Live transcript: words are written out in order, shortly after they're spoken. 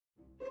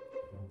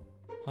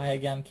Hi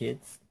again,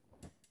 kids.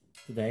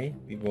 Today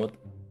we bought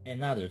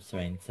another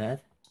train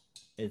set.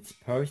 It's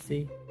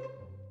Percy.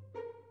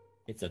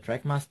 It's a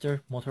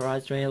Trackmaster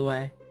motorized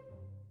railway.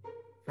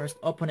 First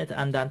open it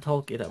and then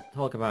talk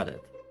about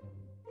it.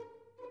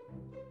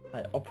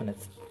 I open it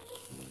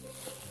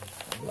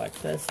like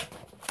this.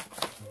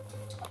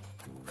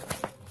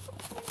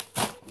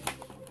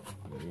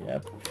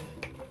 Yep.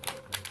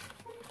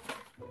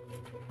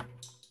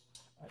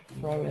 I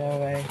throw it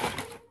away.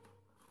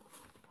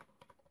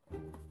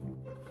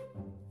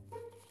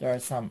 There are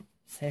some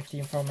safety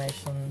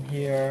information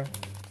here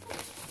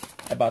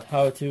about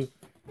how to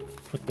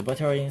put the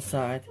battery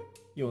inside.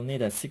 You'll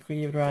need a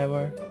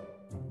screwdriver,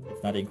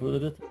 it's not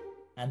included,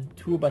 and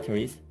 2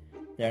 batteries,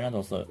 they are not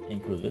also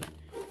included.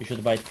 You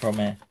should buy it from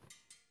a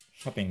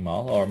shopping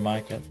mall or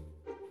market.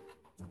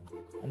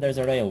 And there's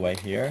a railway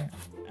here,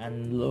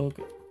 and look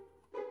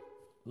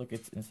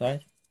it's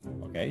inside.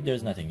 Okay,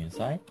 there's nothing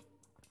inside.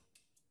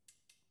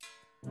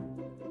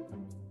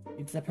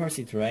 It's a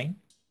Percy train.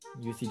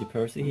 You see the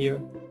Percy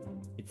here?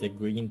 It's a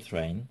green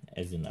train,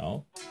 as you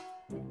know.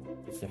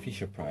 It's a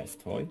Fisher-Price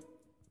toy.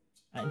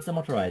 And it's a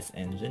motorized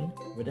engine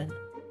with an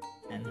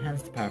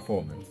enhanced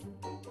performance,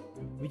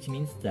 which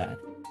means that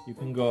you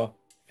can go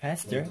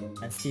faster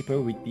and steeper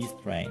with these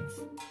trains.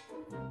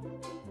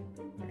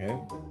 Okay,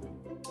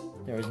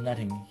 there is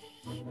nothing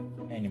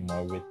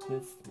anymore with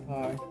this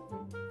part.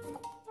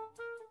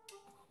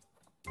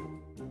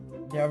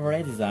 They are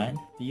redesigned.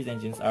 These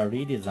engines are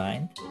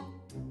redesigned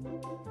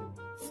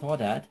so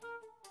that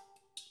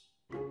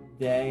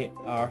they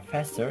are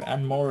faster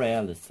and more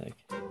realistic.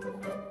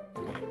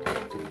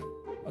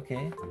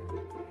 Okay,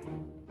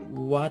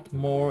 what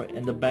more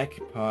in the back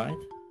part?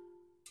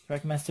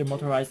 Trackmaster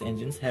motorized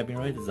engines have been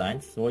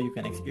redesigned so you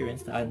can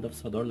experience the island of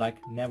Sodor like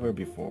never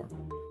before.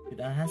 With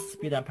enhanced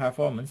speed and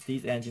performance,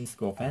 these engines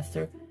go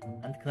faster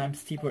and climb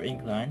steeper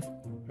inclines,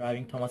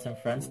 driving Thomas and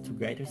friends to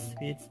greater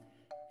speeds,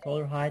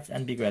 taller heights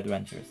and bigger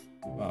adventures.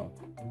 Wow,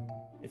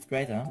 it's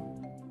great, huh?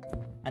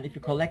 And if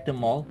you collect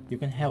them all, you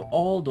can have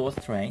all those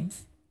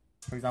trains.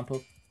 For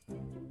example,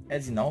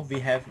 as you know, we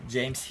have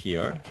James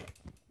here.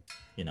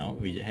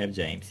 We have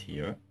James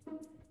here.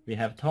 We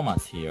have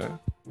Thomas here.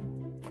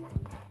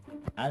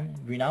 And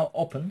we now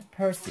open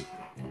Percy.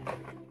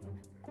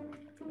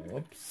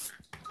 Oops.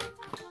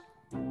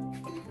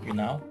 We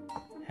now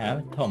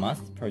have Thomas,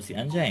 Percy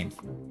and James.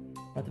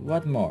 But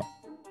what more?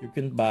 You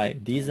can buy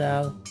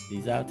Diesel,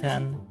 Diesel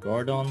 10,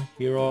 Gordon,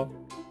 Hero,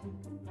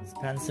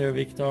 Spencer,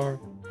 Victor,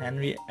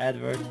 Henry,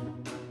 Edward.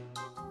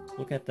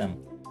 Look at them.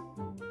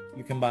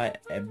 You can buy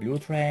a blue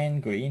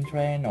train, green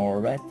train or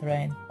red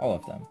train, all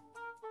of them.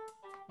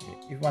 Okay.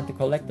 If you want to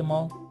collect them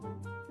all,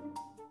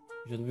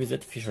 you should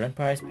visit Fisher &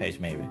 Price page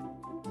maybe.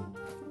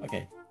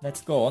 Okay,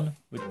 let's go on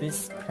with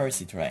this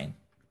Percy train.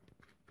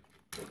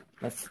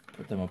 Let's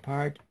put them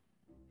apart.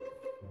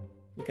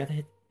 Look at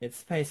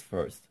its face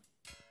first.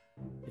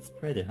 It's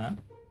pretty, huh?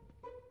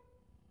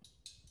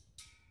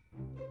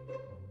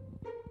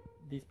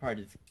 This part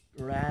is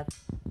red,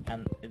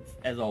 and it's,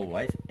 as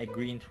always, a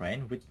green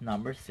train with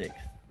number 6.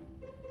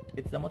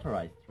 It's a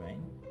motorized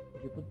train.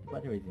 If you put the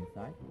batteries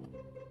inside,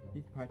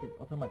 this part is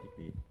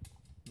automatically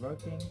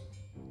working,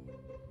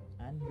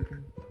 and you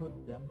can put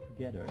them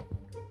together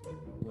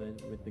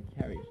with the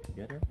carriage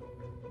together.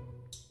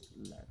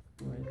 Let's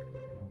do it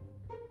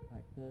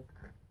like this.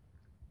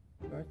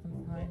 There are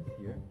some signs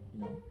here,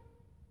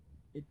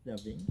 it's a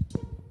wing,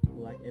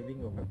 like a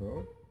wing of a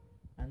bird,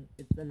 and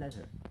it's a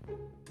letter.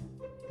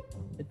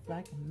 It's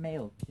like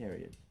mail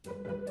carriers.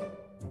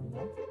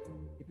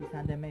 If you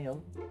send a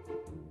mail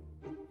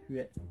to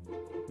a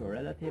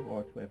relative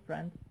or to a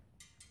friend,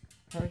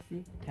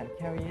 Percy can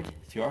carry it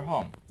to your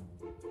home.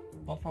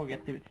 Don't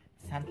forget to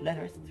send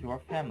letters to your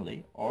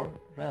family or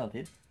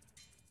relatives,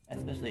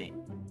 especially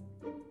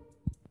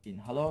in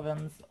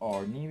Halloween's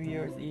or New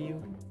Year's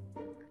Eve.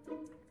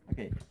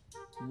 Okay,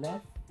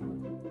 let's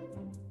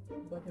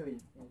put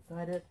batteries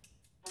inside it.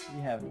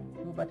 We have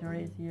 2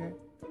 batteries here.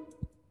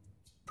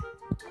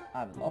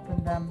 I will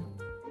open them.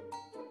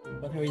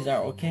 Batteries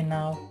are okay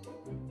now.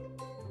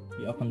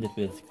 We opened it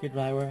with a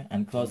screwdriver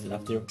and closed it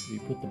after we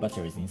put the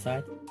batteries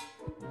inside.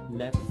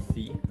 Let's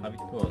see how it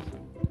goes.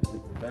 Is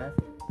it fast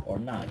or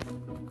not?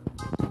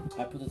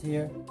 I put it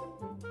here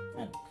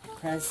and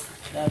press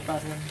that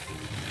button.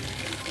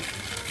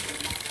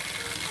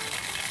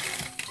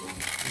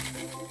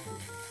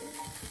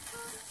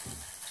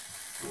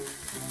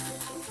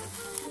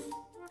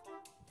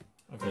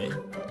 Okay,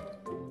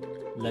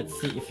 let's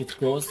see if it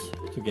goes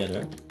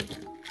together.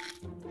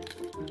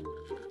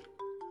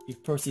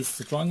 If Percy is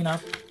strong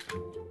enough,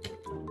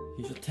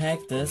 he should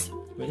take this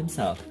with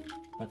himself.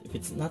 But if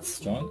it's not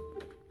strong,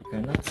 you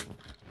cannot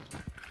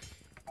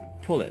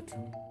pull it.